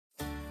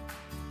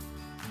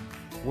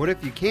What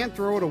if you can't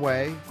throw it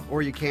away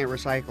or you can't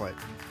recycle it?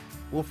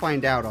 We'll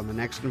find out on the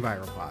next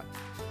EnviroPod.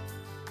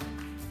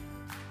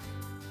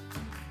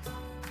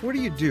 What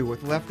do you do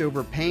with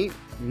leftover paint,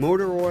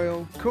 motor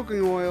oil,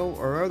 cooking oil,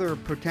 or other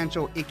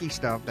potential icky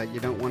stuff that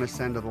you don't want to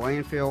send to the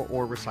landfill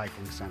or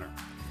recycling center?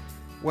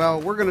 Well,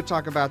 we're going to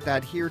talk about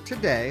that here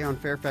today on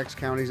Fairfax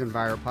County's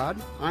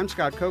EnviroPod. I'm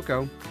Scott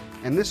Coco,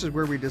 and this is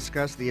where we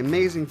discuss the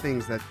amazing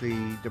things that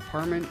the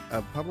Department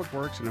of Public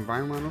Works and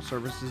Environmental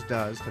Services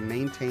does to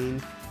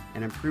maintain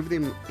and improve the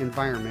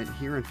environment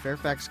here in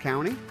Fairfax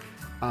County.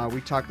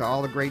 We talk to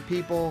all the great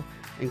people,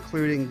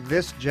 including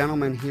this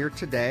gentleman here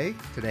today.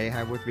 Today I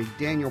have with me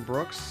Daniel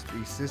Brooks,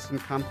 the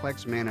Assistant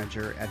Complex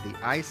Manager at the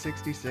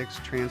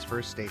I-96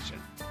 Transfer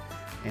Station.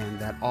 And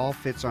that all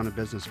fits on a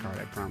business card,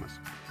 I promise.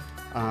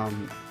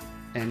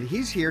 And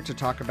he's here to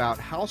talk about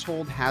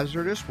household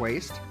hazardous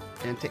waste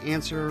and to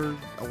answer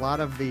a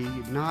lot of the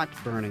not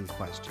burning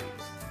questions.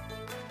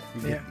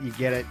 You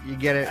get it? You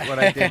get it, what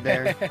I did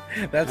there?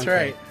 That's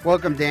okay. Right.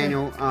 Welcome,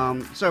 Daniel.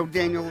 So,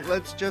 Daniel,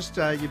 let's just,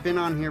 you've been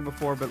on here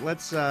before, but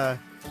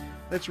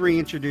let's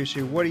reintroduce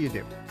you. What do you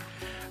do?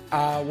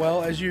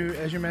 Well, as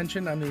you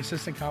mentioned, I'm the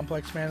Assistant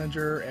Complex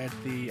Manager at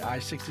the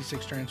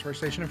I-66 Transfer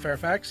Station in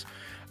Fairfax.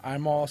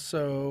 I'm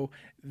also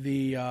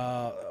the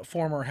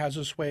former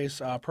Hazardous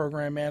Waste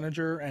Program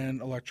Manager and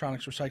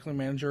Electronics Recycling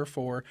Manager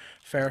for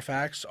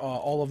Fairfax.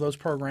 All of those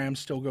programs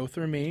still go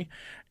through me,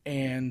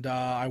 and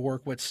I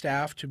work with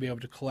staff to be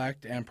able to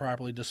collect and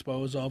properly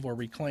dispose of or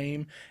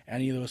reclaim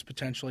any of those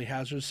potentially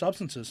hazardous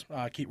substances,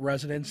 keep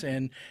residents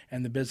and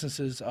the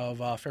businesses of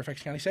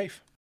Fairfax County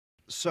safe.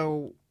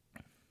 So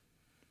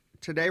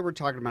today we're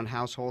talking about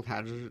household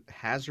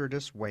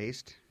hazardous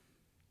waste,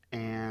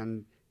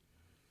 and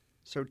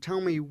so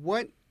tell me,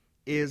 what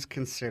is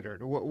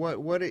considered?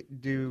 What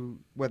it do,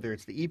 whether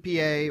it's the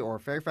EPA or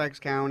Fairfax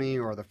County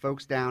or the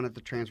folks down at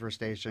the transfer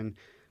station,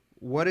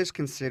 what is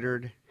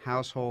considered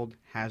household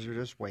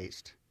hazardous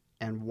waste,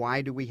 and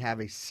why do we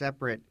have a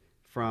separate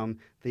from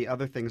the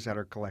other things that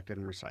are collected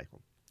and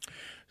recycled?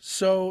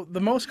 So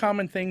the most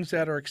common things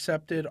that are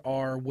accepted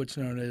are what's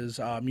known as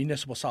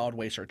municipal solid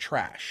waste or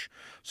trash.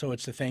 So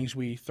it's the things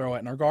we throw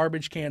in our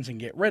garbage cans and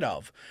get rid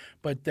of.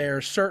 But there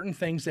are certain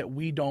things that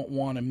we don't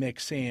want to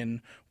mix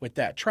in with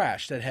that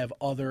trash that have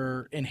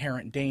other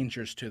inherent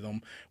dangers to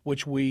them,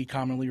 which we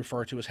commonly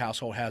refer to as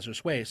household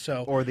hazardous waste.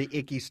 So, or the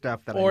icky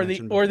stuff that I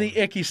mentioned before. Or the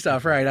icky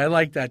stuff, right. I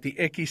like that, the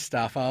icky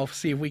stuff. I'll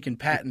see if we can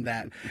patent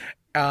that.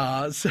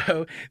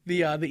 So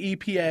the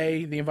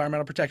EPA, the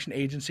Environmental Protection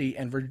Agency,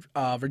 and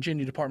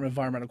Virginia Department of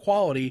Environmental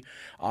Quality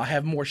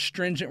have more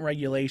stringent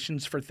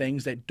regulations for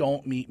things that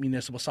don't meet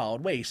municipal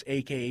solid waste,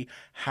 aka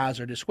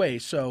hazardous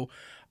waste. So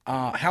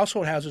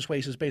household hazardous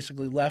waste is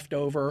basically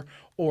leftover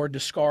or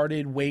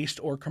discarded waste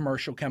or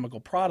commercial chemical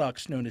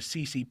products known as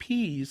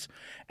CCPs,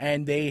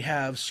 and they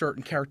have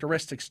certain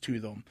characteristics to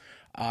them: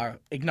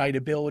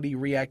 ignitability,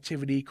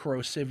 reactivity,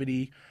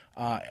 corrosivity,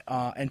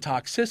 and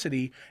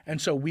toxicity, and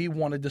so we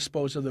want to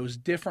dispose of those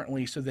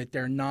differently so that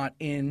they're not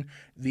in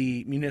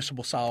the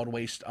municipal solid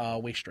waste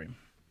waste stream.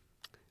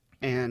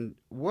 And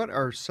what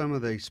are some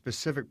of the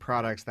specific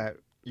products that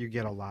you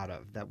get a lot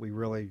of that we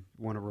really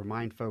want to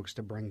remind folks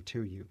to bring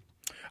to you?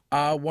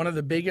 One of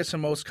the biggest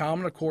and most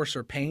common, of course,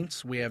 are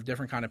paints. We have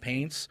different kind of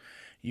paints.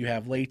 You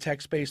have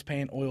latex-based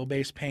paint,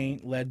 oil-based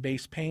paint,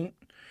 lead-based paint.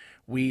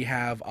 We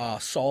have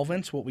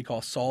solvents, what we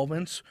call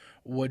solvents,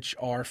 which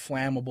are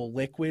flammable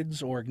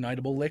liquids or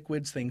ignitable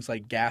liquids, things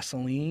like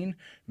gasoline,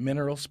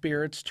 mineral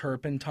spirits,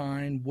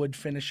 turpentine, wood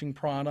finishing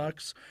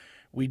products.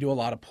 We do a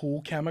lot of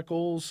pool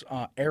chemicals,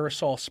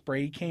 aerosol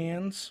spray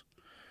cans.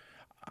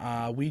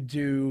 We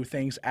do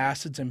things,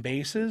 acids and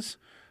bases,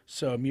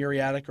 so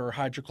muriatic or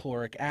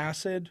hydrochloric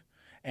acid,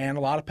 and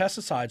a lot of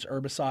pesticides,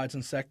 herbicides,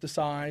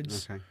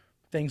 insecticides,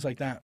 things like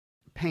that.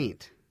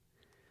 Paint.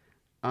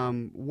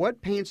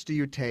 What paints do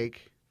you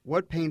take?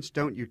 What paints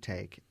don't you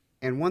take?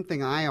 And one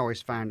thing I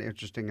always find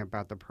interesting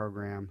about the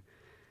program,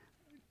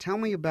 tell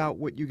me about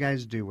what you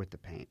guys do with the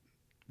paint.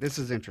 This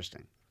is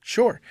interesting.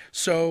 Sure.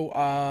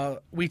 So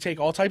we take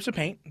all types of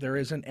paint. There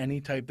isn't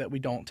any type that we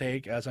don't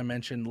take. As I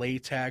mentioned,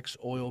 latex,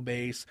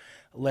 oil-based,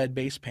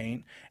 lead-based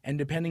paint. And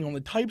depending on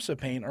the types of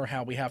paint or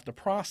how we have to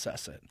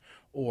process it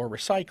or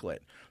recycle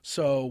it.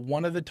 So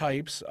one of the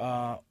types,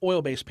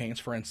 oil-based paints,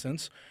 for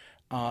instance,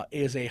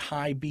 is a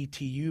high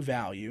BTU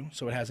value,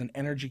 so it has an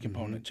energy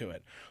component to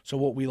it. So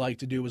what we like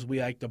to do is we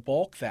like to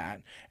bulk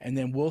that, and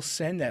then we'll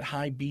send that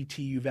high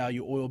BTU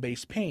value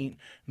oil-based paint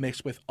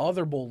mixed with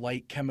other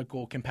light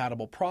chemical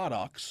compatible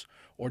products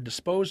or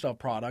disposed of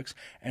products,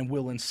 and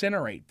we'll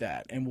incinerate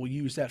that, and we'll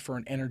use that for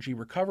an energy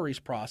recovery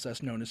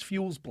process known as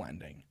fuels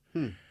blending.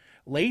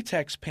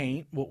 Latex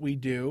paint, what we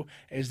do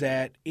is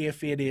that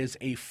if it is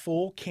a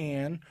full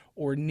can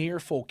or near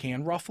full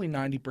can, roughly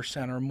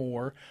 90% or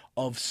more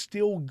of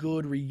still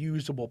good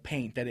reusable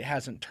paint that it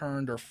hasn't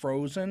turned or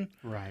frozen,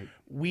 Right.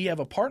 we have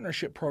a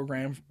partnership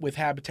program with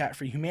Habitat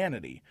for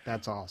Humanity.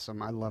 That's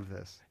awesome. I love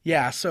this.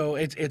 Yeah, so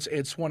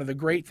it's one of the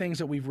great things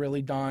that we've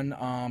really done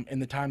in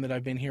the time that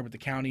I've been here with the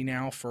county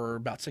now for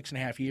about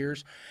 6.5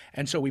 years.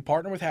 And so we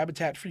partner with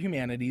Habitat for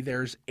Humanity.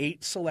 There's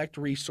 8 select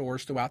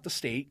resources throughout the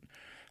state,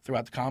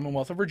 throughout the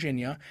Commonwealth of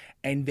Virginia,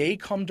 and they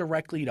come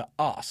directly to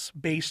us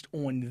based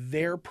on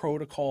their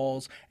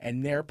protocols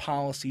and their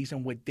policies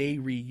and what they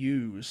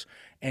reuse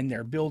in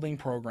their building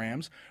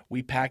programs.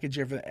 We package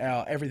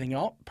everything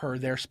up per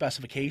their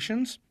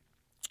specifications,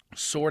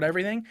 sort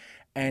everything,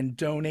 and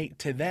donate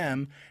to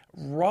them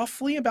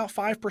roughly about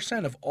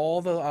 5% of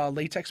all the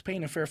latex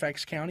paint in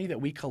Fairfax County that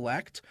we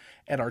collect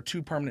at our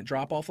 2 permanent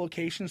drop-off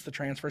locations, the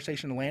transfer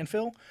station and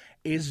landfill,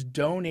 is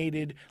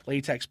donated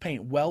latex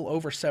paint. Well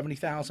over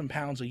 70,000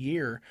 pounds a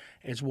year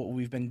is what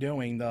we've been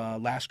doing the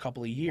last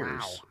couple of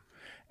years. Wow.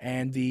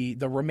 And the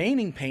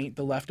remaining paint,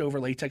 the leftover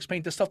latex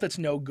paint, the stuff that's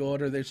no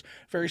good or there's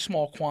very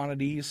small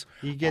quantities.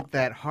 You get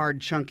that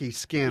hard, chunky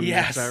skim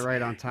Yes. that's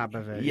right on top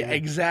of it. Yeah,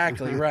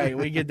 exactly, right.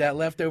 We get that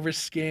leftover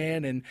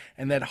skin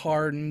and that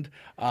hardened,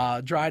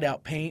 dried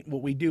out paint.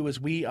 What we do is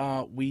we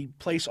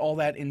place all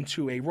that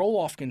into a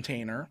roll-off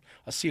container,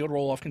 a sealed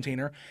roll-off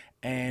container,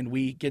 and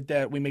we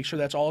make sure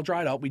that's all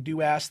dried up. We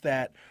do ask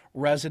that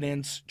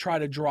residents try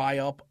to dry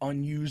up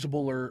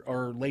unusable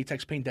or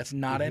latex paint that's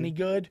not any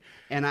good.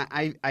 And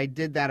I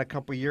did that a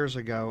couple years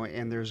ago,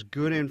 and there's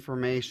good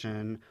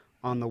information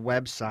on the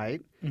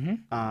website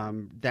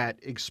that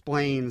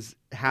explains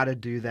how to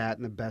do that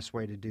and the best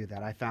way to do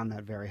that. I found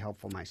that very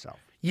helpful myself.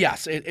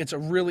 Yes, it's a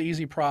really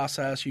easy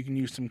process. You can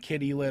use some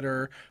kitty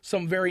litter,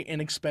 some very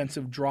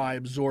inexpensive dry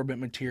absorbent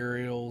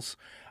materials,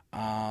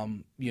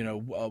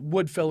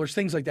 wood fillers,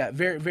 things like that.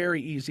 Very,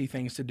 very easy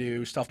things to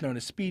do, stuff known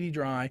as speedy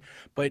dry.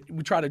 But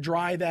we try to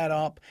dry that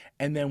up,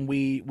 and then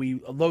we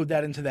load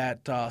that into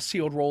that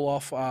sealed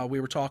roll-off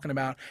we were talking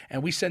about,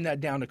 and we send that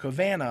down to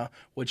Covana,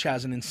 which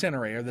has an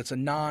incinerator that's a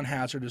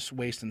non-hazardous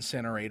waste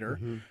incinerator,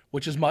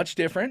 which is much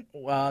different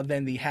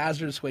than the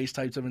hazardous waste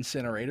types of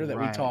incinerator that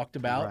we talked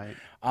about.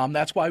 Right.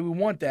 That's why we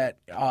want that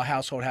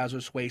household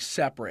hazardous waste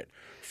separate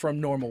from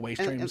normal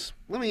waste streams.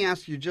 And let me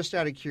ask you, just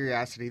out of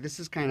curiosity, this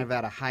is kind of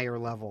at a higher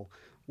level.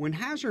 When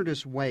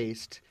hazardous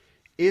waste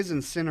is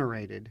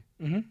incinerated,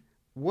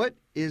 what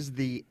is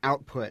the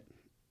output?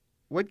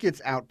 What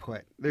gets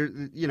output?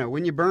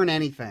 When you burn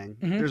anything,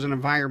 there's an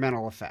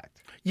environmental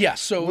effect. Yes.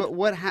 So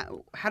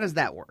how does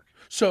that work?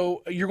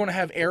 So you're going to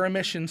have air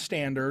emission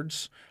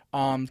standards,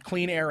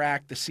 Clean Air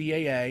Act, the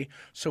CAA.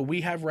 So we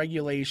have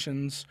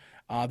regulations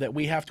that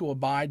we have to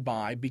abide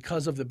by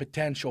because of the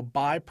potential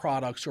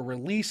byproducts or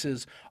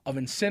releases of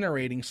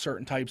incinerating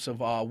certain types of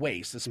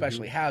waste,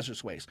 especially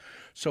hazardous waste.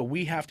 So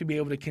we have to be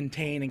able to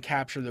contain and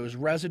capture those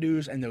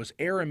residues and those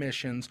air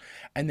emissions,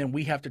 and then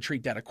we have to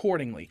treat that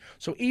accordingly.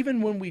 So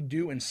even when we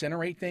do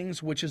incinerate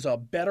things, which is a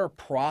better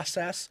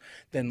process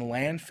than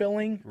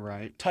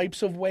landfilling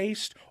types of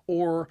waste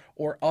or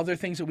other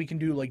things that we can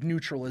do like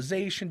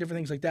neutralization, different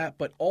things like that,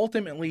 but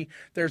ultimately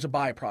there's a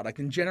byproduct,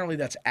 and generally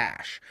that's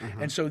ash.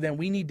 And so then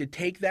we need to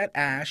take that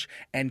ash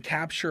and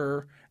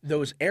capture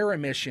those air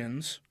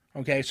emissions,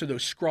 okay, so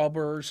those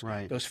scrubbers,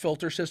 those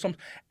filter systems,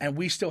 and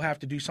we still have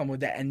to do something with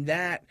that. And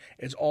that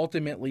is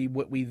ultimately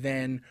what we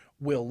then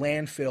will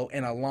landfill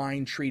in a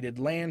line-treated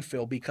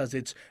landfill because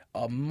it's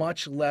a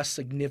much less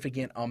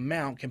significant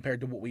amount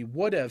compared to what we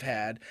would have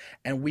had,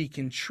 and we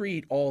can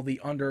treat all the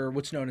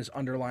what's known as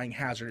underlying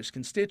hazardous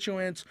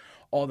constituents,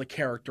 all the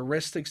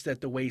characteristics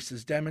that the waste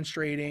is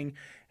demonstrating,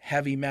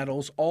 heavy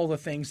metals, all the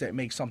things that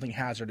make something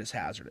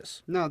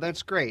hazardous. No,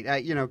 that's great.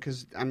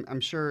 Because I'm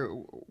sure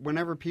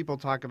whenever people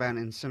talk about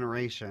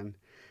incineration,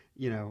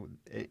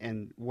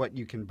 and what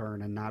you can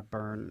burn and not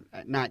burn,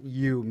 not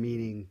you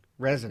meaning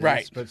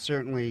residents, but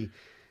certainly,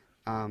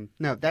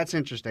 no, that's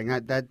interesting.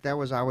 That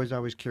was I was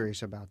always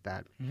curious about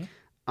that.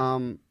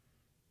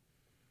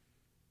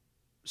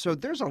 So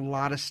there's a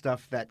lot of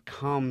stuff that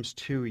comes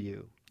to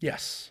you.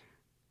 Yes.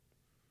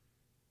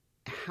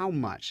 How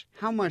much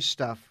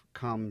stuff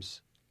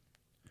comes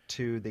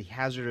to the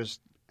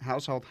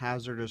household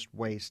hazardous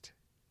waste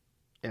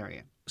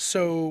area?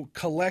 So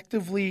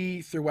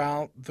collectively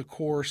throughout the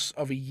course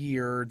of a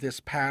year, this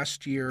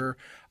past year,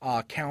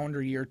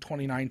 calendar year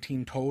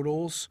 2019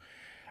 totals,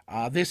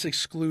 this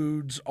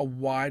excludes a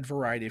wide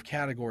variety of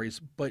categories,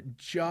 but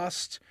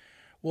just,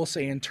 we'll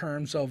say in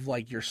terms of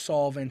like your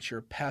solvents,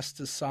 your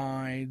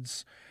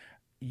pesticides,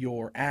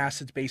 your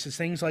acids, bases,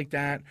 things like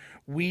that,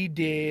 we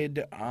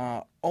did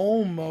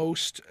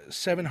almost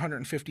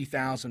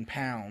 750,000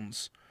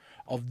 pounds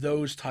of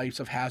those types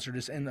of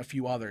hazardous and a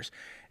few others.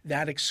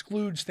 That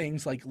excludes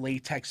things like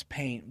latex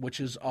paint,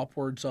 which is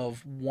upwards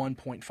of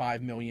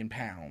 1.5 million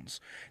pounds.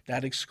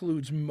 That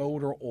excludes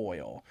motor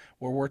oil,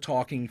 where we're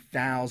talking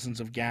thousands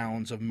of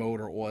gallons of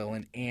motor oil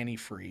and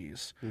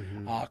antifreeze,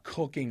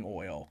 cooking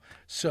oil.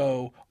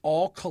 So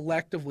all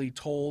collectively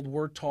told,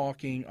 we're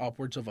talking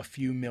upwards of a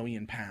few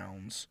million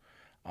pounds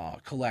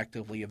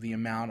collectively of the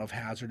amount of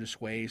hazardous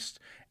waste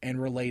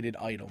and related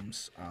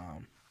items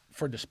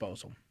for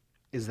disposal.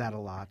 Is that a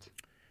lot?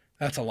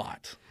 That's a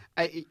lot.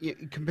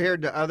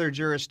 Compared to other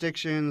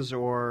jurisdictions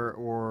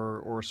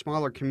or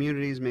smaller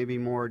communities, maybe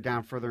more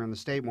down further in the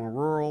state, more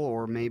rural,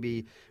 or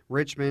maybe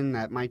Richmond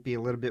that might be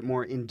a little bit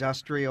more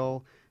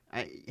industrial,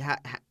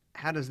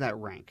 how does that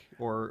rank,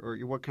 or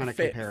what kind of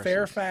comparison?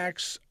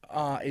 Fairfax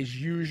is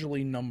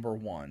usually number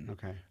one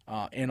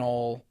in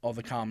all of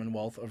the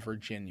Commonwealth of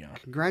Virginia.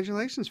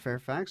 Congratulations,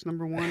 Fairfax,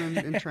 number one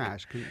in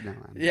trash. No,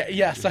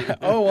 yes.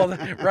 Oh, well,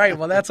 right.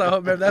 Well, that's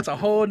a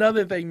whole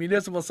other thing,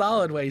 municipal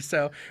solid waste,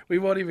 so we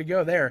won't even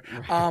go there.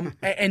 Right.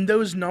 And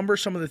those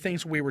numbers, some of the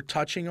things we were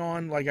touching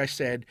on, like I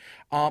said,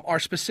 our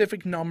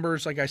specific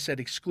numbers, like I said,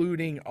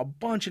 excluding a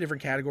bunch of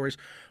different categories,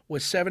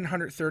 was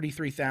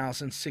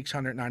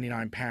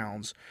 733,699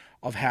 pounds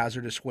of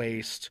hazardous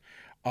waste,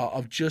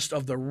 of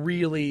the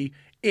really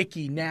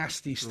icky,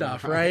 nasty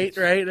stuff, right?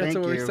 Right? That's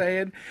what we're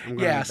saying?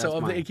 Yeah, so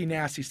of the icky,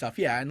 nasty stuff.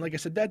 Yeah, and like I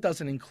said, that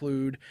doesn't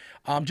include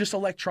just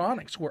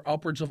electronics. We're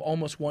upwards of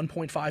almost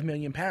 1.5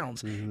 million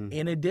pounds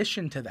in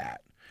addition to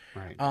that.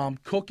 Right.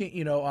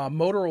 Cooking,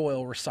 motor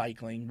oil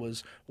recycling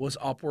was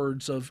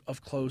upwards of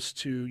close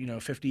to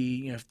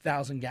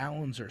 50,000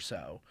 gallons or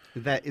so.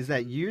 Is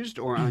that used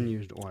or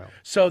unused oil?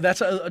 So that's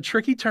a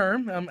tricky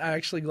term. I'm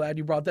actually glad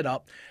you brought that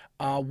up.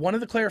 One of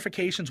the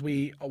clarifications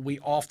we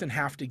often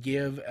have to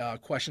give,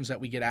 questions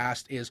that we get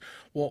asked is,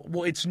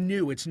 well, it's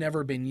new, it's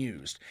never been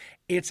used.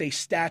 It's a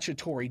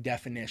statutory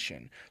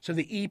definition. So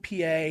the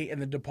EPA and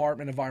the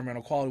Department of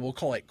Environmental Quality will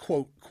call it,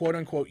 quote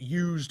unquote,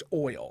 used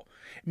oil.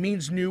 It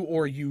means new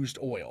or used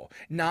oil,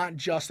 not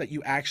just that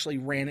you actually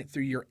ran it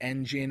through your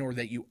engine or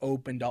that you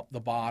opened up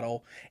the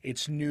bottle.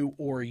 It's new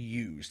or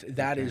used.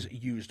 That is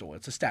used oil.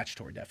 It's a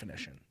statutory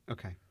definition.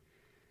 Okay.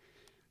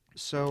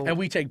 And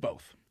we take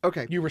both.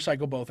 Okay. You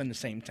recycle both in the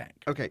same tank.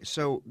 Okay,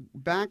 so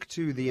back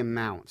to the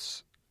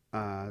amounts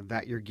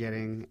that you're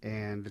getting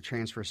and the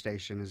transfer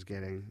station is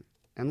getting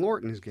and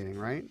Lorton is getting,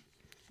 right?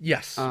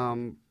 Yes.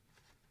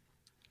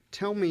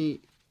 Tell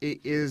me,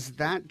 is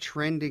that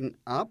trending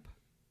up,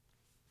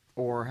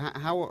 or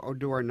how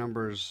do our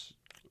numbers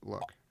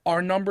look?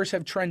 Our numbers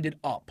have trended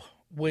up,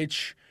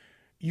 which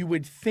you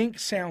would think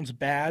sounds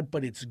bad,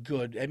 but it's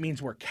good. It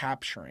means we're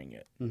capturing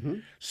it.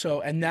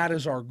 So, and that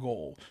is our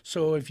goal.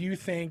 So if you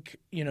think,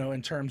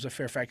 in terms of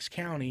Fairfax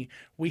County,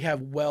 we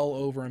have well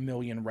over 1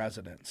 million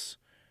residents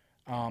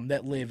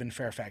that live in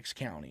Fairfax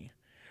County.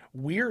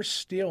 We're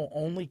still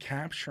only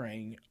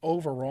capturing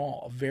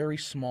overall a very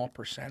small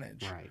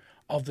percentage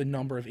of the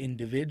number of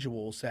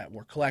individuals that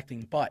we're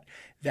collecting, but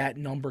that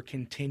number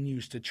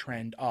continues to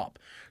trend up.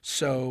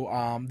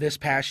 So this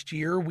past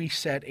year, we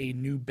set a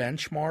new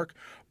benchmark,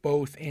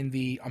 both in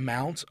the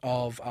amount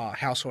of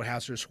household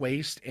hazardous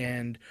waste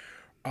and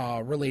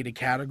related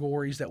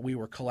categories that we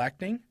were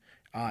collecting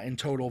in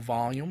total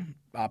volume,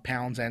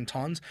 pounds and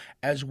tons,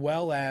 as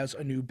well as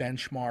a new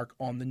benchmark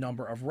on the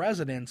number of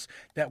residents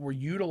that were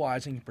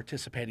utilizing and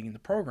participating in the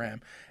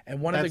program.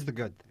 And that's the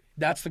good thing.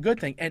 That's the good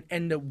thing.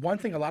 And the one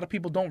thing a lot of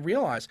people don't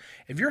realize,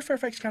 if you're a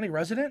Fairfax County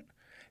resident,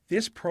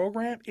 this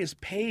program is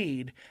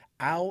paid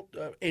out,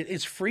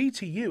 it's free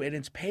to you, and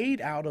it's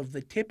paid out of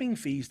the tipping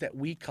fees that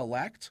we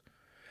collect,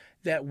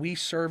 that we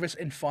service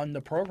and fund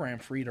the program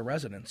free to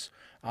residents.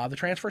 The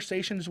transfer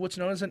station is what's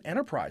known as an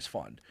enterprise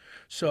fund.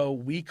 So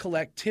we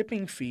collect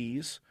tipping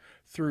fees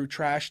through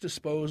trash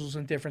disposals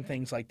and different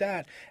things like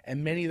that,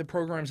 and many of the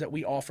programs that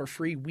we offer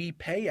free, we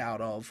pay out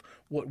of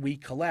what we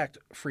collect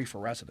free for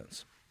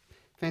residents.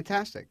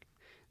 Fantastic.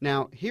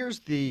 Now,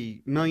 here's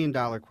the $1 million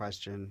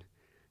question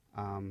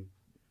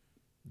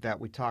that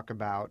we talk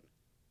about.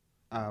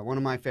 One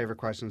of my favorite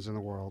questions in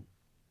the world.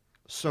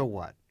 So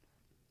what?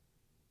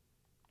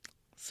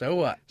 So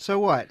what? So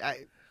what?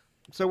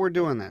 So we're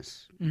doing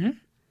this.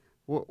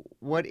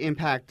 What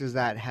impact does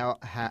that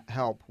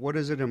help? What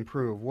does it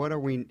improve? What are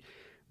we,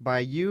 by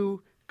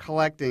you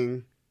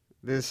collecting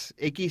this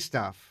icky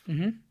stuff,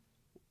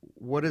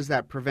 what is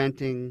that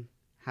preventing?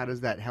 How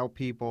does that help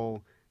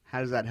people? How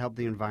does that help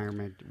the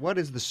environment? What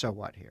is the so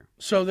what here?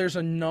 So there's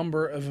a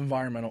number of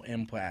environmental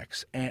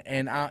impacts,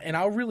 and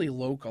I'll really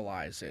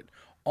localize it.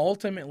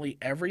 Ultimately,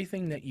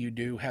 everything that you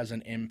do has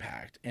an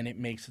impact, and it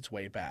makes its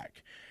way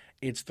back.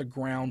 It's the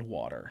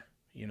groundwater.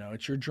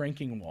 It's your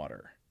drinking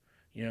water.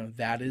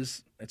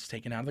 It's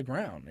taken out of the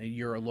ground.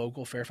 You're a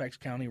local Fairfax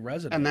County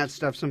resident. And that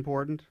stuff's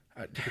important?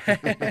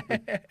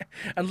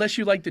 Unless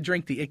you like to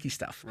drink the icky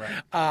stuff.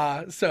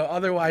 Right. So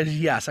otherwise,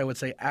 yes, I would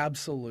say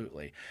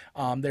absolutely.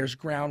 There's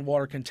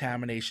groundwater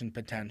contamination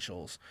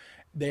potentials.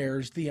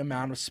 There's the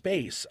amount of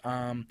space.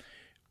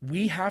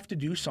 We have to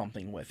do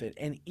something with it.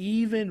 And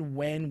even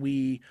when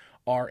we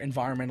are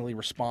environmentally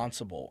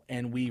responsible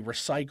and we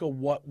recycle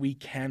what we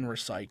can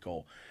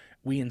recycle,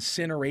 we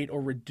incinerate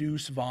or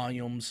reduce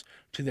volumes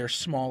to their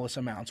smallest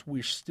amounts,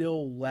 we're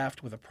still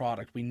left with a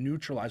product. We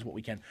neutralize what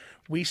we can.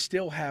 We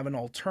still have an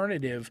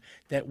alternative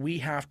that we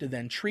have to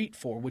then treat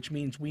for, which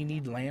means we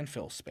need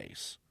landfill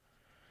space.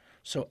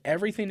 So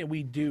everything that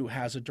we do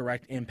has a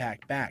direct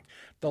impact back.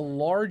 The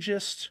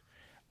largest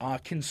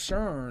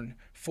concern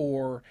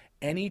for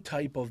any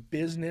type of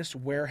business,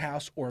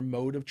 warehouse, or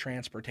mode of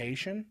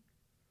transportation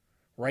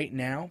right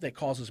now that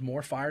causes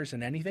more fires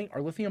than anything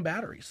are lithium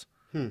batteries.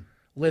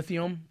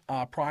 Lithium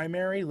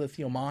primary,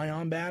 lithium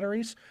ion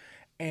batteries.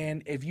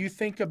 And if you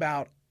think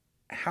about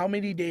how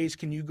many days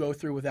can you go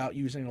through without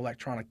using an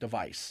electronic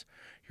device,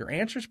 your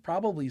answer is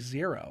probably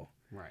 0.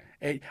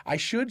 Right. I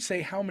should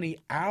say, how many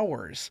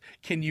hours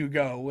can you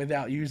go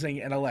without using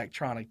an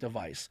electronic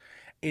device?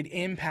 It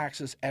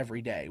impacts us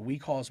every day. We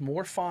cause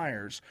more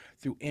fires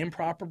through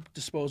improper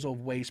disposal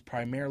of waste,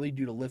 primarily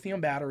due to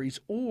lithium batteries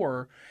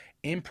or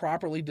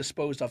improperly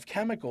disposed of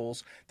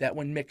chemicals that,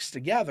 when mixed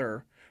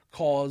together,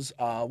 cause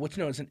what's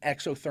known as an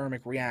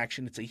exothermic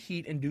reaction. It's a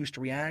heat-induced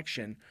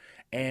reaction,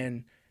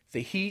 and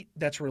the heat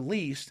that's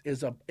released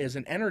is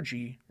an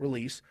energy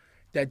release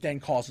that then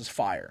causes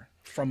fire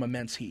from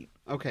immense heat.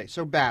 Okay,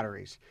 so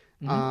batteries.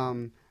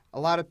 A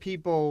lot of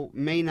people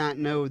may not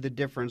know the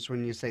difference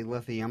when you say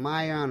lithium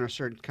ion or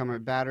certain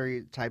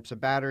types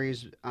of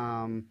batteries.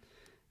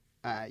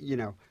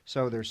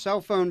 So there's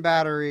cell phone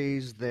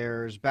batteries,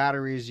 there's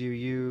batteries you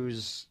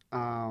use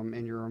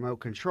in your remote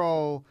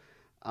control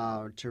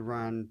to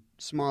run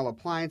small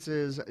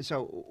appliances.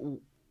 So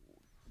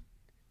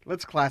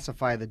let's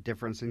classify the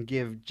difference and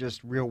give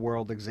just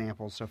real-world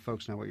examples so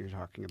folks know what you're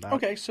talking about.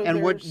 Okay, so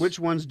and which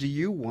ones do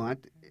you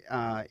want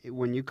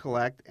when you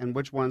collect, and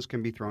which ones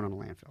can be thrown in a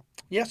landfill?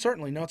 Yeah,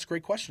 certainly. No, it's a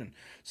great question.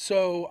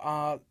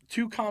 So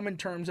 2 common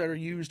terms that are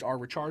used are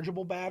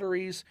rechargeable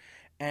batteries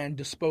and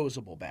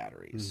disposable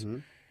batteries.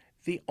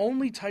 The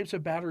only types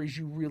of batteries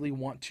you really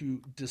want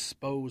to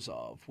dispose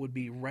of would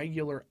be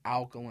regular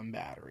alkaline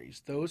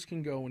batteries. Those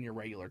can go in your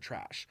regular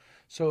trash.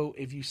 So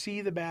if you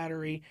see the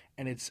battery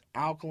and its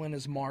alkaline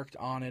is marked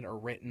on it or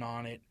written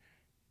on it,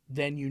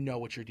 then you know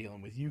what you're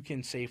dealing with. You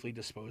can safely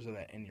dispose of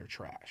that in your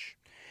trash.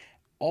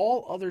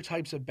 All other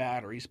types of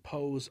batteries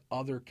pose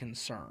other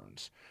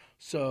concerns.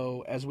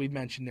 So as we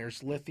mentioned,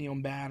 there's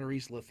lithium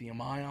batteries,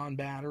 lithium ion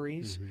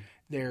batteries.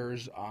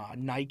 There's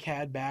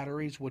NiCad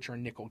batteries, which are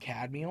nickel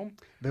cadmium.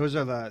 Those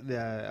are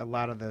a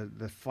lot of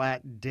the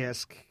flat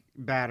disc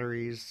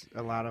batteries.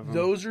 A lot of them.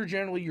 Those are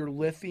generally your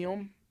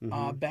lithium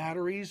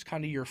batteries,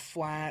 kind of your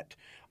flat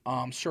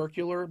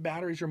circular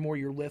batteries are more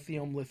your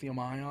lithium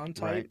ion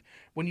type. Right.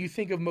 When you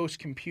think of most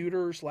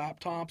computers,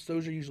 laptops,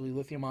 those are usually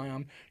lithium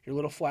ion. Your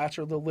little flats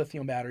are the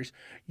lithium batteries.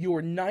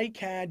 Your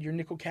NiCad, your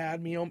nickel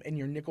cadmium, and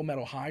your nickel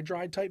metal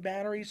hydride type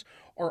batteries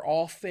are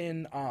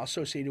often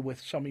associated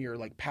with some of your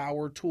like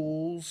power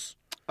tools.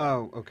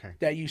 Oh, okay.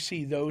 That you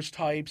see those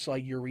types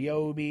like your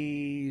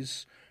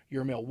Ryobis,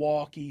 your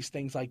Milwaukees,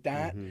 things like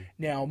that.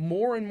 Now,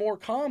 more and more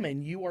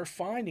common, you are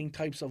finding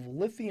types of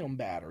lithium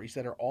batteries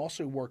that are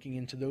also working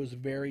into those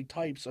very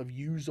types of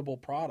usable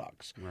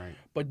products. Right.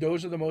 But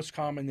those are the most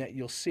common that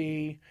you'll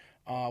see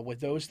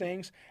with those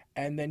things.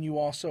 And then you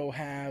also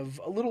have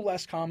a little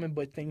less common,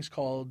 but things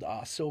called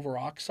silver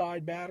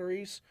oxide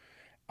batteries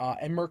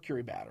and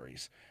mercury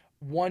batteries.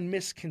 One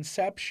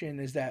misconception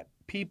is that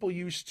people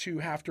used to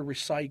have to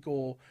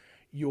recycle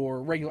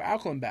your regular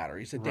alkaline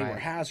batteries, that they were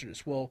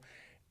hazardous. Well,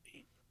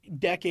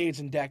 decades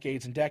and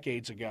decades and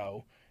decades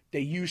ago,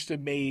 they used to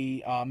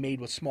be made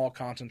with small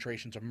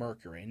concentrations of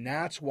mercury, and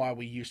that's why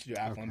we used to do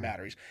alkaline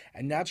batteries.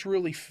 And that's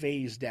really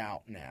phased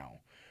out now.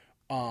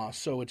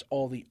 So it's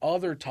all the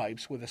other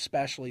types, with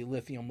especially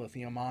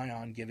lithium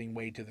ion, giving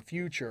way to the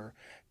future,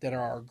 that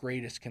are our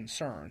greatest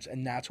concerns,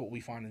 and that's what we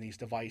find in these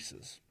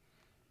devices.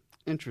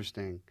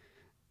 Interesting.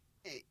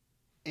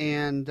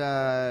 And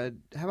how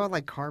about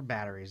like car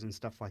batteries and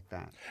stuff like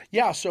that?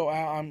 Yeah, so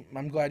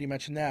I'm glad you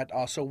mentioned that.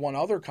 So one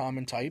other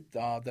common type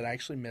that I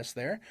actually missed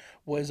there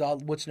was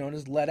what's known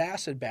as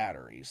lead-acid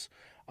batteries.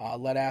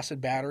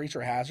 Lead-acid batteries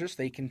are hazardous.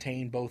 They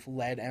contain both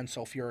lead and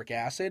sulfuric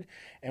acid,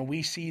 and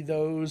we see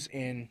those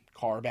in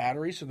car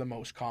batteries are the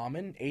most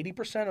common.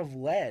 80% of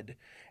lead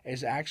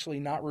is actually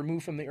not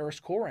removed from the Earth's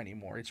core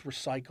anymore. It's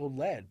recycled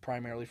lead,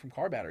 primarily from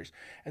car batteries.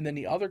 And then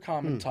the other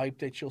common type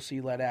that you'll see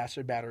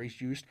lead-acid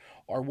batteries used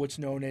are what's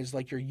known as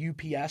like your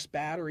UPS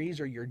batteries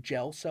or your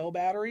gel cell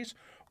batteries,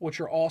 which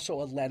are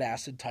also a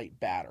lead-acid type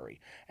battery.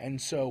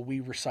 And so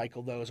we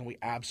recycle those, and we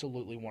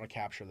absolutely want to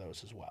capture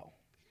those as well.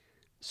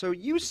 So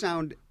you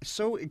sound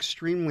so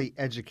extremely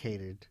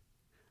educated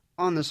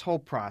on this whole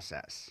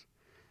process.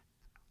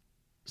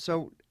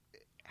 So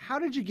how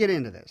did you get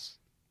into this?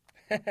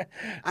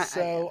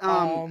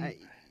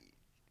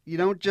 You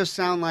don't just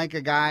sound like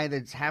a guy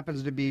that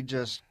happens to be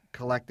just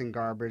collecting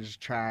garbage,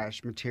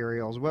 trash,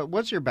 materials.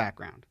 What's your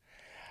background?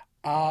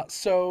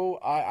 So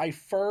I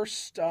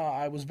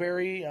was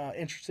very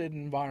interested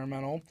in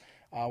environmental.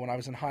 When I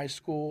was in high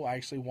school, I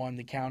actually won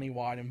the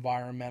countywide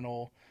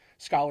environmental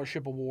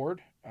scholarship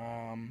award.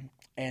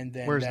 And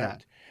then Where's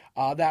that?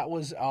 That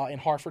was in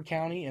Hartford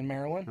County in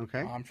Maryland. Okay.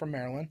 I'm from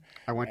Maryland.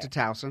 I went to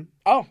Towson.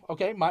 Oh,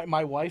 okay.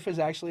 My wife is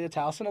actually a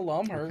Towson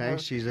alum.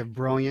 She's a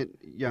brilliant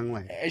young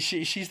lady.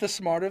 She's the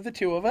smarter of the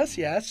two of us.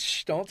 Yes,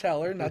 shh, don't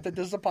tell her. Not that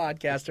this is a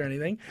podcast or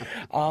anything.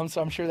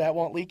 So I'm sure that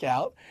won't leak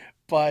out.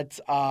 But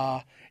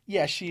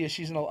yeah,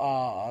 she's an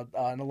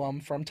alum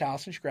from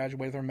Towson. She graduated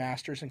with her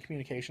master's in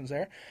communications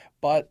there.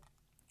 But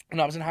when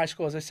I was in high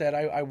school, as I said,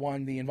 I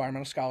won the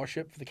environmental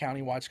scholarship for the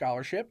countywide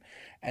scholarship,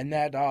 and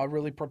that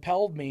really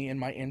propelled me in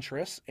my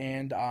interests.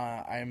 And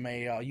I'm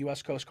a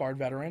U.S. Coast Guard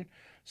veteran,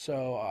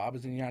 so I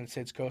was in the United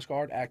States Coast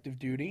Guard, active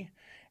duty,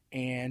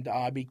 and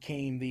I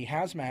became the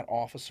hazmat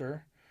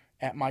officer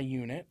at my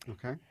unit.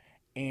 Okay.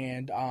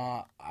 And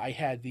I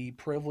had the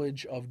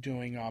privilege of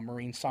doing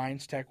marine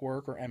science tech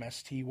work, or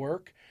MST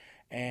work.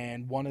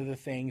 And one of the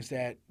things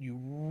that you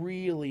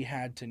really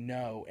had to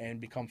know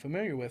and become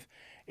familiar with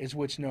is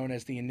what's known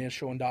as the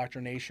Initial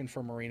Indoctrination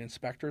for Marine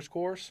Inspectors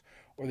course,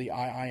 or the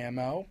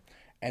IIMO.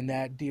 And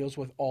that deals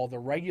with all the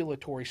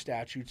regulatory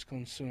statutes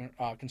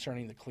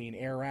concerning the Clean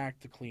Air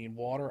Act, the Clean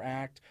Water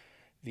Act,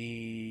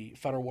 the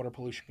Federal Water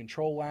Pollution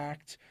Control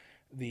Act,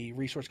 the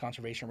Resource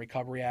Conservation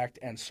Recovery Act,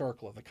 and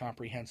CERCLA, the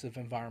Comprehensive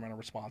Environmental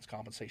Response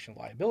Compensation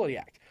Liability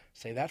Act.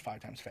 Say that 5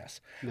 times fast.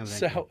 No,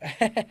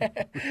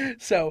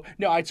 so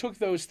no, I took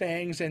those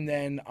things, and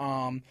then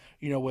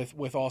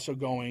with also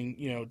going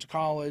to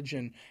college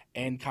and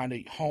kind of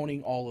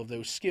honing all of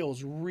those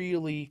skills,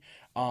 really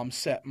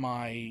set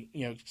my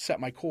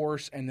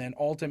course, and then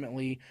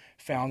ultimately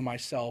found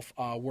myself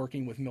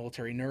working with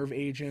military nerve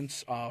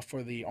agents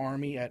for the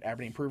Army at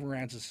Aberdeen Proving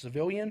Grounds as a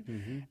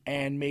civilian,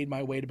 and made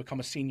my way to become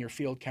a senior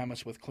field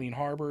chemist with Clean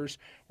Harbors,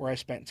 where I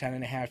spent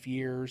 10.5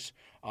 years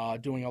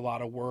doing a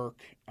lot of work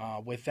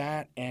with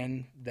that,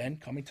 and then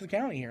coming to the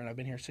county here, and I've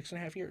been here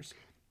 6.5 years.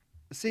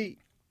 See,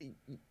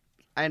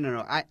 I don't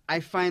know. I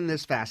find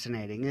this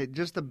fascinating.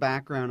 Just the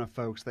background of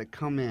folks that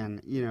come in,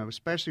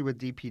 especially with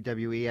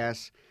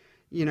DPWES.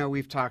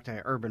 We've talked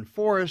to urban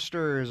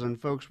foresters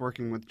and folks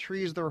working with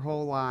trees their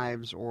whole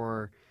lives,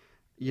 or,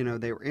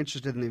 they were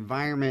interested in the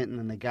environment and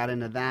then they got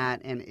into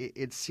that. And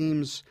it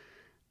seems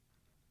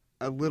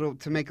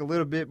to make a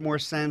little bit more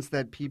sense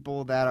that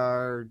people that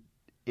are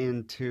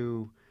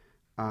into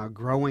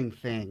growing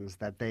things,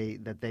 that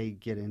they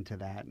get into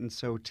that. And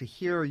so to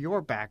hear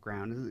your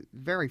background is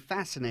very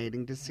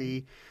fascinating to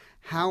see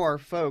how are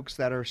folks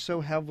that are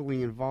so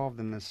heavily involved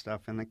in this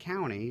stuff in the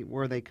county,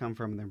 where they come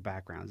from, their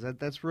backgrounds.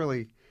 That's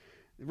really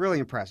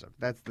impressive.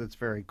 That's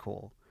very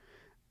cool.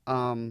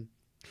 It's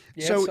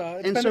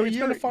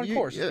been a fun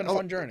course. It's been a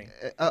fun journey.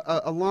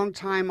 A long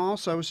time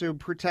also. So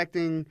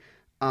protecting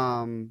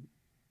the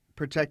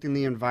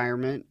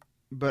environment,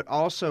 but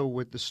also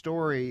with the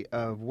story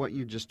of what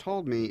you just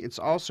told me, it's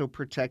also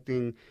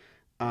protecting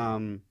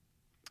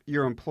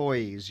your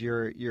employees,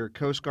 your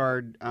Coast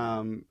Guard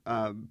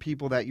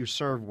people that you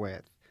serve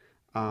with.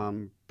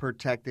 You're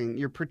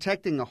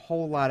protecting a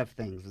whole lot of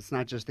things. It's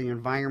not just the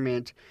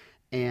environment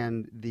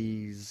and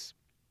these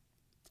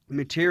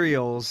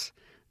materials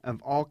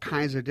of all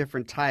kinds of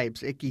different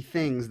types, icky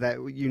things that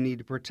you need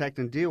to protect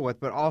and deal with,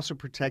 but also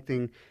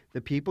protecting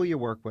the people you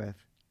work with,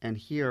 and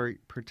here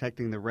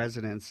protecting the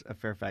residents of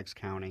Fairfax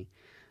County.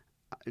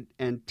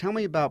 And tell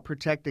me about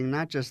protecting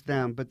not just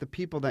them, but the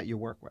people that you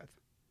work with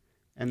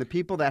and the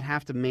people that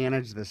have to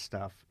manage this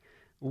stuff.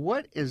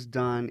 What is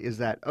done? Is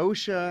that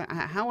OSHA?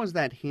 How is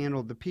that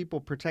handled?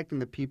 Protecting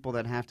the people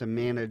that have to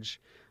manage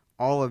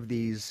all of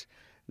these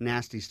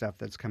nasty stuff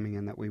that's coming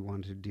in that we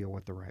want to deal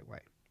with the right way.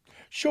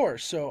 Sure.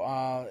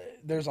 So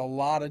there's a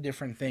lot of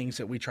different things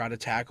that we try to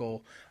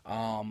tackle,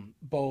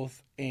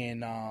 both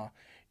in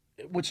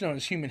what's known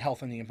as human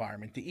health and the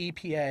environment. The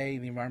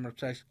EPA, the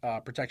Environmental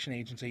Protection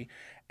Agency,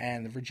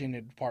 and the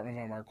Virginia Department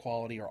of Environmental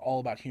Quality are all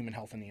about human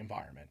health and the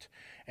environment.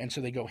 And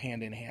so they go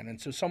hand in hand. And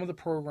so some of the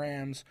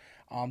programs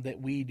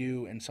that we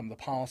do and some of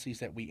the policies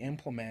that we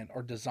implement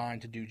are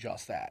designed to do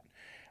just that.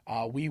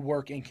 We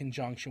work in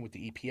conjunction with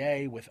the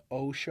EPA, with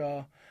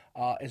OSHA,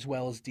 as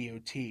well as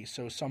DOT.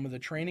 So some of the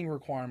training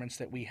requirements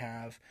that we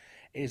have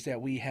is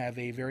that we have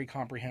a very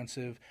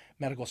comprehensive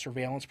medical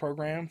surveillance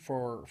program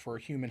for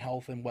human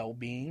health and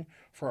well-being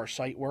for our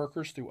site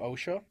workers through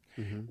OSHA.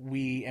 Mm-hmm.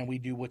 We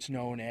do what's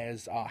known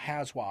as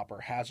HAZWOP,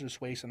 or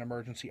Hazardous Waste and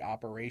Emergency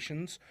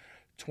Operations,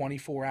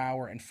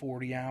 24-hour and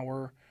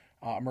 40-hour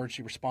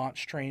emergency response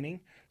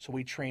training. So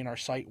we train our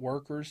site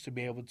workers to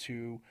be able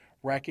to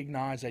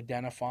recognize,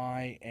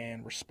 identify,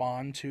 and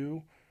respond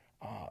to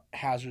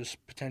hazardous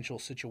potential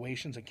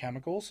situations and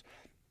chemicals.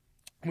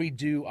 We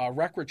do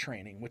RCRA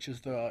training, which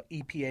is the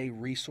EPA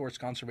Resource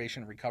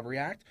Conservation and Recovery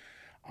Act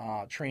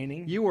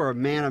training. You are a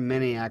man of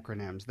many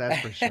acronyms,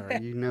 that's for sure.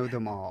 You know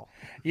them all.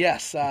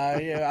 Yes.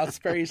 I'll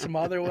spare you some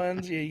other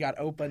ones. You got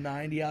OPA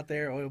 90 out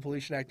there, Oil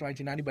Pollution Act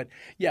 1990. But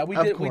yeah, we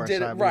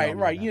did it.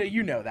 Right.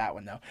 You know that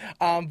one,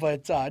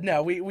 though.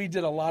 No, we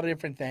did a lot of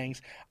different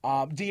things.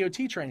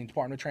 DOT training,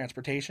 Department of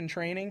Transportation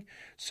training.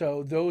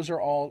 So those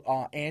are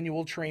all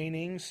annual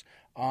trainings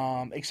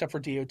except for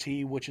DOT,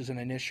 which is an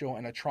initial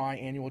and a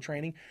tri-annual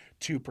training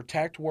to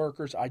protect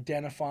workers,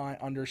 identify,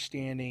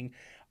 understanding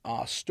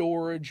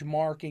storage,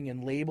 marking,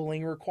 and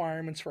labeling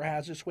requirements for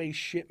hazardous waste,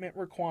 shipment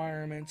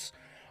requirements,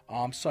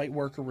 site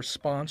worker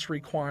response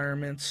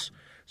requirements.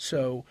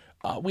 So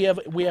we have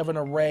an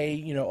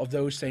array, of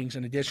those things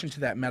in addition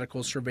to that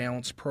medical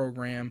surveillance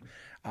program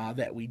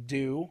that we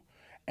do.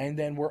 And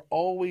then we're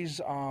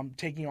always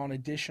taking on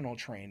additional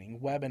training,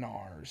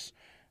 webinars.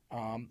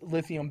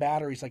 Lithium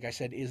batteries, like I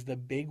said, is the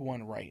big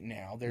one right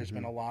now. There's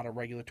been a lot of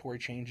regulatory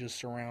changes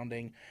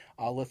surrounding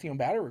lithium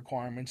battery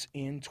requirements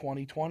in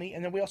 2020.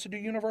 And then we also do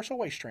universal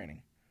waste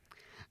training.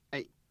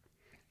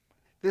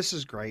 This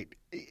is great.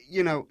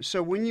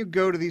 So when you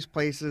go to these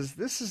places,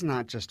 this is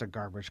not just a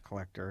garbage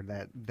collector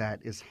that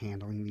is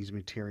handling these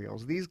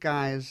materials. These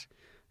guys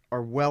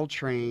are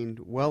well-trained,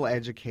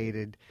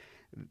 well-educated.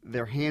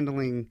 They're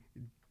handling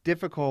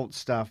difficult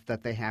stuff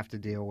that they have to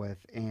deal with,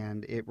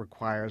 and it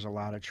requires a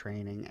lot of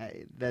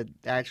training. That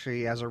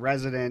actually, as a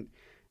resident,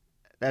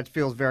 that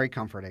feels very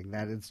comforting,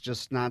 that it's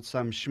just not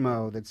some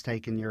schmo that's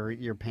taking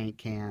your paint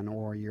can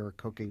or your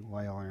cooking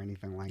oil or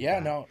anything like that. Yeah,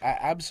 no,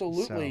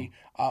 absolutely.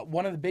 So,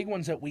 one of the big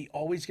ones that we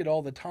always get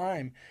all the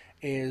time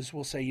is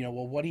we'll say,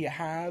 well, what do you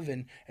have?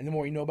 And the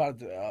more you know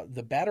about it,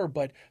 the better.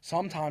 But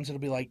sometimes it'll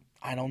be like,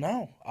 I don't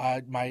know.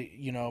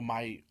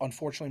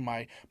 Unfortunately,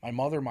 my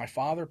mother, my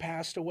father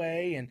passed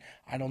away, and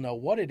I don't know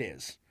what it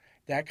is.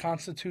 That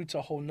constitutes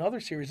a whole nother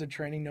series of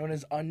training known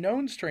as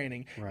unknowns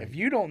training. Right. If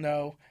you don't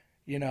know,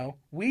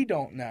 we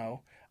don't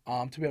know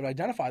to be able to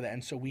identify that.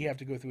 And so we have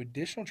to go through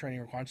additional training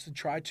requirements to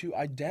try to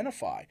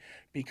identify,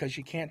 because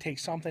you can't take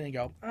something and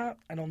go,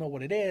 I don't know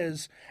what it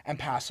is, and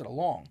pass it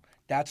along.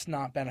 That's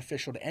not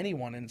beneficial to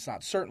anyone, and it's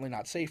certainly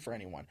not safe for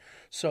anyone.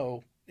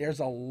 So there's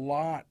a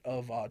lot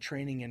of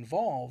training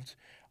involved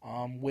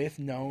with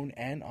known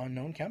and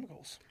unknown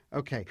chemicals.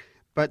 Okay,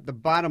 but the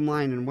bottom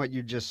line in what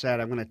you just said,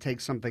 I'm going to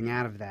take something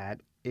out of that,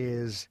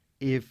 is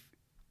if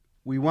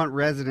we want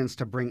residents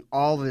to bring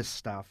all this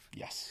stuff.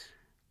 Yes.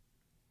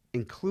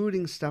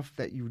 Including stuff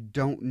that you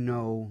don't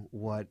know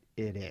what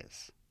it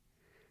is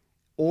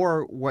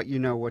or what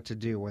to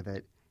do with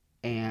it.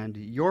 And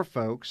your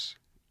folks,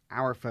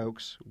 our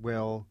folks,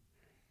 will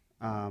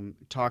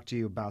talk to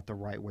you about the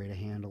right way to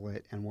handle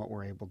it and what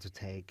we're able to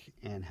take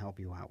and help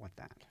you out with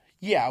that.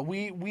 Yeah,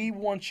 we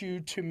want you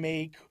to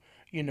make,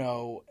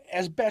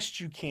 as best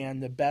you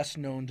can, the best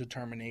known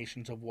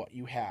determinations of what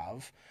you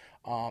have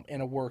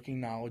and a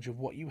working knowledge of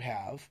what you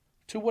have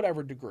to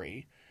whatever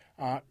degree.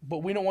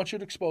 But we don't want you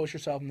to expose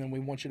yourself, and then we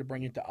want you to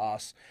bring it to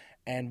us,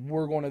 and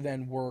we're going to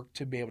then work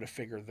to be able to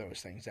figure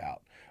those things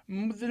out.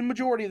 The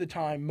majority of the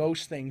time,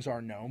 most things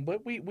are known,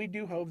 but we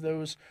do have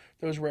those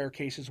rare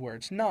cases where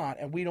it's not,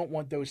 and we don't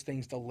want those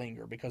things to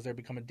linger because they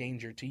become a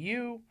danger to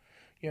you,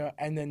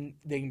 and then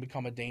they can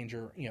become a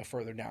danger,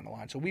 further down the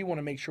line. So we want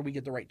to make sure we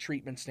get the right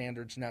treatment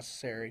standards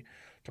necessary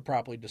to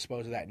properly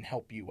dispose of that and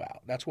help you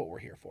out. That's what we're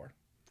here for.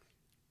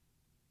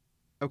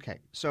 Okay,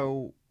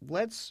 so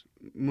let's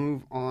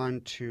move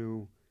on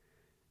to,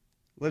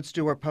 let's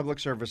do our public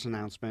service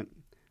announcement.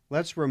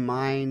 Let's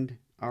remind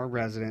our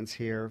residents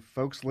here,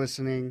 folks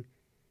listening,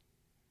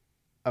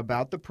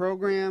 about the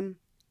program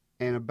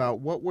and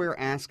about what we're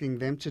asking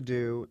them to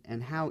do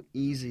and how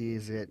easy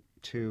is it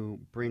to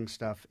bring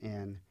stuff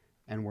in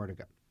and where to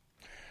go.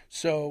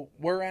 So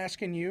we're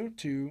asking you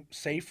to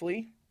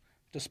safely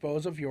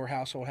dispose of your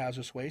household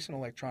hazardous waste and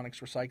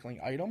electronics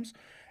recycling items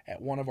at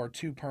one of our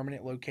two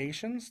permanent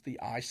locations, the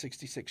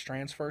I-66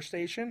 transfer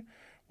station,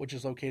 which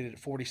is located at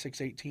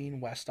 4618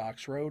 West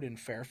Ox Road in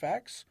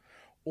Fairfax,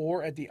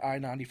 or at the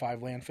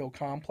I-95 Landfill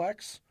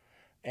complex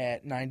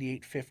at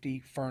 9850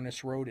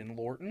 Furnace Road in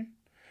Lorton.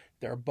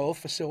 Both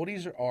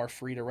facilities are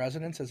free to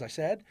residents, as I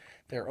said.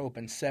 They're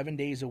open 7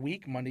 days a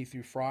week, Monday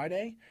through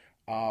Friday,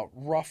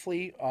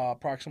 roughly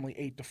approximately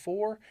 8 to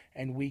 4,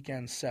 and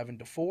weekends 7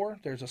 to 4.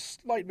 There's a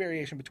slight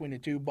variation between the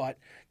two, but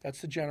that's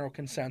the general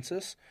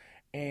consensus.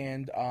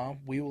 And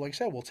we will, like I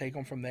said, we'll take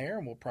them from there,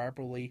 and we'll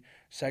properly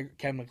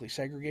chemically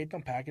segregate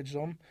them, package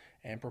them,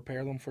 and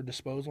prepare them for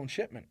disposal and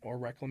shipment or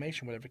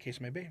reclamation, whatever the case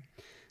may be.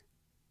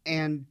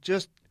 And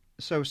just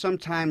so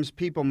sometimes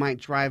people might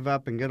drive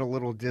up and get a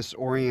little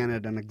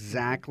disoriented on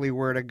exactly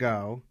where to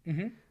go.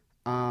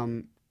 Mm-hmm.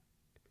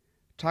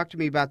 Talk to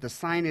me about the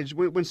signage.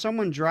 When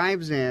someone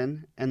drives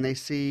in and they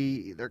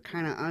see, they're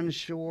kind of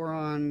unsure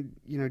on,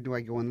 do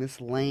I go in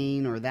this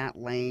lane or that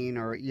lane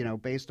or,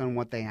 based on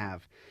what they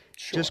have.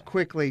 Sure. Just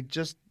quickly,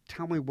 just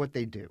tell me what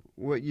they do.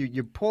 What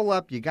you pull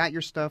up, you got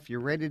your stuff, you're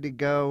ready to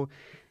go,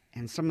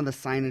 and some of the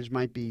signage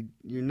might be,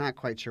 you're not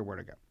quite sure where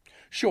to go.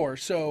 Sure.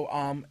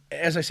 So,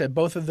 as I said,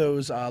 both of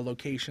those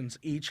locations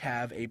each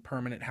have a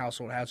permanent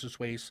household hazardous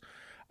waste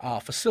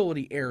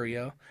facility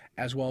area,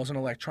 as well as an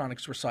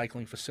electronics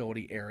recycling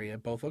facility area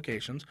at both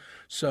locations.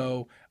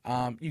 So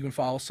you can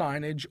follow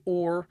signage,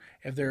 or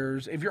if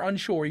you're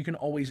unsure, you can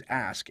always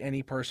ask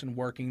any person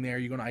working there.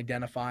 You're going to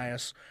identify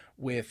us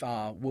with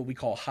what we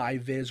call high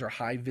vis or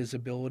high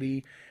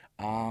visibility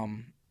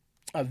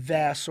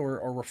vests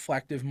or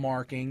reflective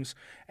markings,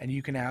 and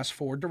you can ask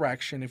for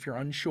direction if you're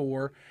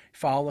unsure.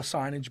 Follow the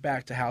signage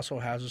back to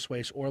household hazardous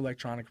waste or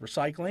electronic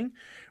recycling.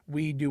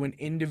 We do an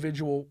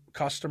individual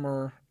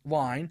customer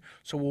line,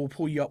 so we'll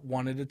pull you up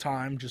one at a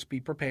time. Just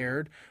be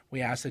prepared.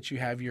 We ask that you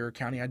have your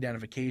county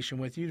identification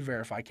with you to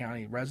verify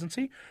county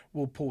residency.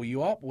 We'll pull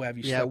you up. We'll have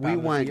you step out of the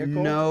vehicle. Yeah, we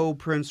want no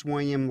Prince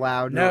William,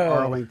 Loudon, or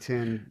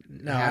Arlington.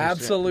 No,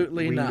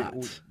 absolutely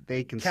not.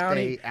 They can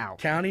stay out.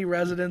 County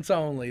residents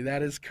only.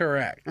 That is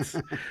correct.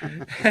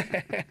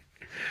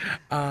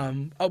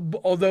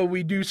 Although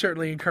we do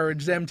certainly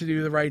encourage them to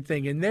do the right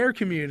thing in their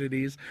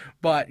communities.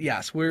 But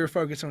yes, we're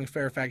focusing on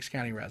Fairfax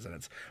County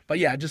residents. But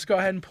yeah, just go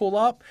ahead and pull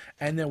up,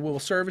 and then we'll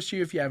service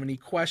you. If you have any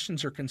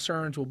questions or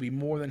concerns, we'll be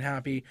more than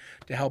happy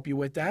to help you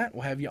with that.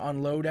 We'll have you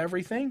unload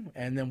everything,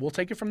 and then we'll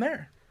take it from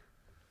there.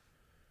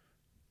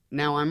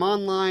 Now, I'm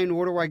online.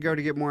 Where do I go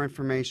to get more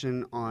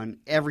information on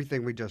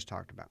everything we just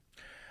talked about?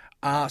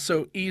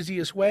 So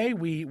easiest way,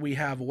 we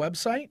have a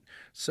website.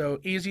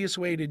 So easiest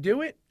way to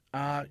do it,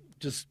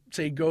 just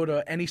say go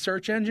to any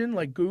search engine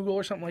like Google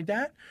or something like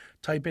that.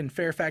 Type in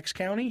Fairfax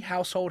County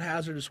Household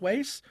Hazardous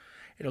Waste.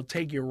 It'll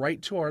take you right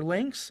to our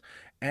links.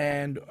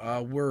 And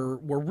we're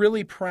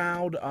really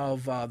proud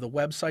of the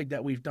website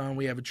that we've done.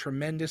 We have a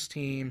tremendous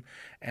team,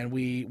 and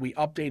we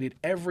update it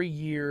every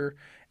year.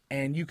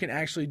 And you can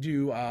actually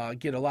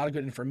get a lot of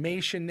good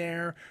information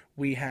there.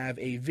 We have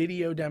a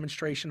video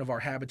demonstration of our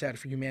Habitat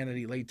for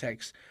Humanity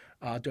latex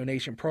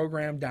donation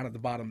program down at the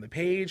bottom of the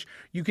page.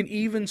 You can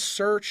even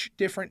search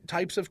different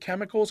types of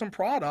chemicals and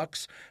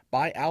products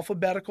by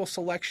alphabetical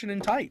selection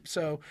and type.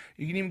 So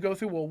you can even go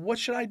through, well, what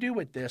should I do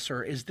with this?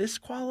 Or is this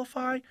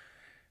qualify?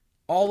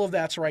 All of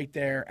that's right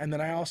there. And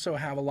then I also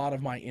have a lot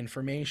of my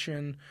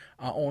information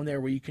on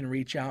there where you can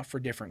reach out for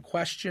different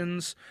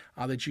questions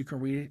that you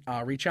can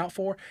reach out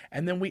for.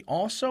 And then we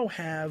also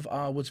have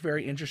what's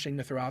very interesting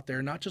to throw out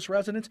there, not just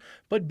residents,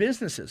 but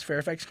businesses,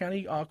 Fairfax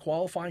County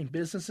qualifying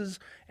businesses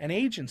and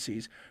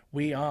agencies.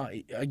 We,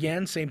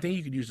 again, same thing.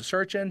 You could use the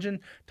search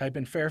engine, type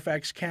in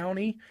Fairfax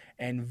County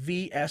and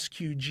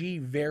VSQG,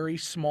 very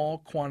small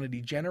quantity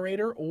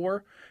generator,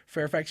 or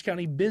Fairfax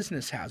County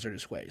Business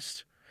Hazardous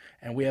Waste.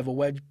 And we have a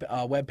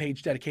web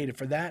page dedicated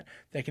for that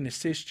can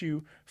assist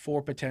you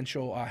for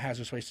potential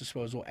hazardous waste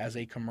disposal as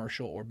a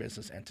commercial or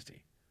business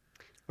entity.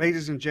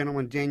 Ladies and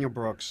gentlemen, Daniel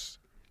Brooks,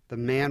 the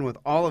man with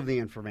all of the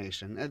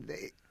information.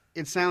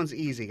 It sounds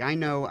easy. I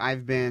know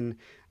I've been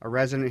a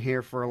resident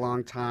here for a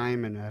long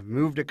time, and I've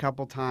moved a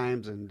couple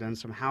times and done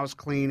some house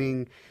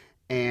cleaning,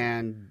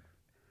 and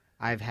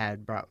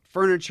I've brought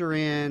furniture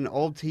in,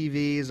 old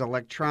TVs,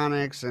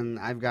 electronics, and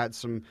I've got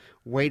some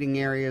waiting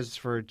areas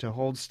to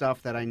hold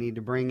stuff that I need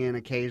to bring in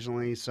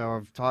occasionally. So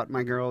I've taught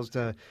my girls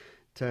to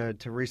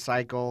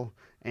recycle.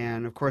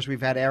 And, of course, we've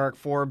had Eric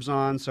Forbes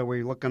on, so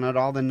we're looking at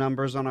all the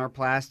numbers on our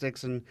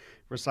plastics and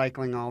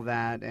recycling all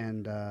that,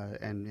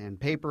 and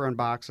paper and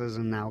boxes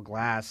and now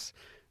glass.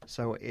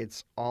 So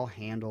it's all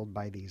handled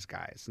by these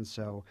guys. And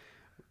so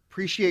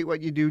appreciate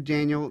what you do,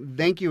 Daniel.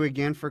 Thank you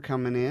again for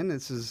coming in.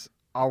 This is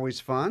always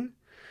fun.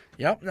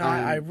 Yep, no,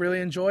 I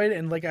really enjoyed it.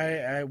 And like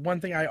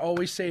one thing I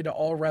always say to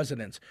all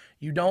residents,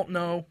 you don't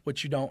know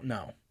what you don't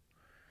know.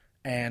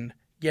 And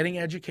getting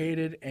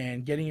educated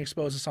and getting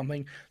exposed to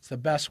something is the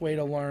best way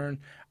to learn.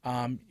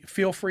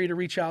 Feel free to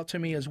reach out to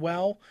me as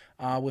well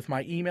with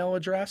my email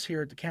address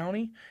here at the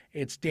county.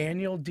 It's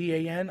Daniel,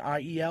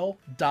 DANIEL,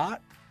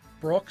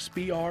 Brooks,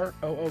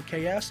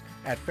 BROOKS,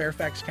 at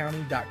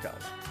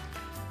fairfaxcounty.gov.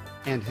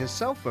 And his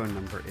cell phone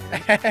number is...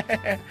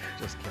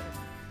 Just kidding.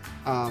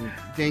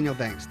 Daniel,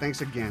 thanks.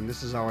 Thanks again.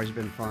 This has always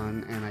been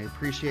fun, and I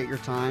appreciate your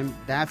time.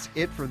 That's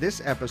it for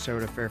this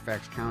episode of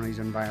Fairfax County's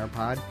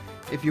EnviroPod.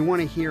 If you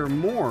want to hear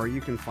more,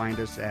 you can find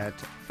us at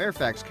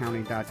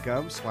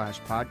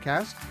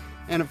fairfaxcounty.gov/podcast,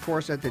 and of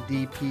course at the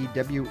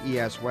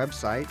DPWES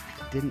website.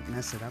 I didn't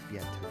mess it up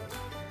yet today.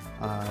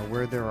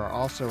 Where there are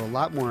also a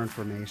lot more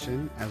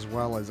information, as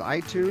well as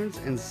iTunes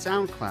and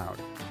SoundCloud.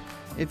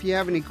 If you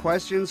have any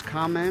questions,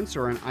 comments,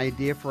 or an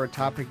idea for a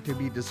topic to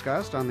be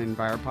discussed on the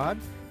EnviroPod,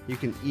 you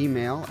can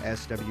email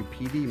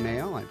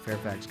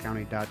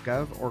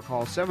swpdmail@fairfaxcounty.gov or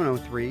call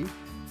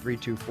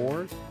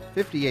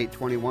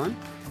 703-324-5821.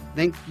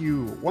 Thank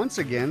you once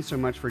again so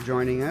much for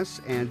joining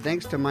us, and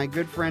thanks to my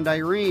good friend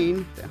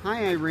Irene,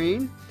 hi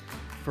Irene,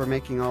 for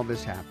making all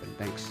this happen.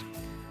 Thanks.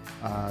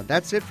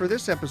 That's it for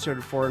this episode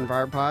of For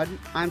EnviroPod.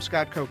 I'm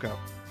Scott Coco.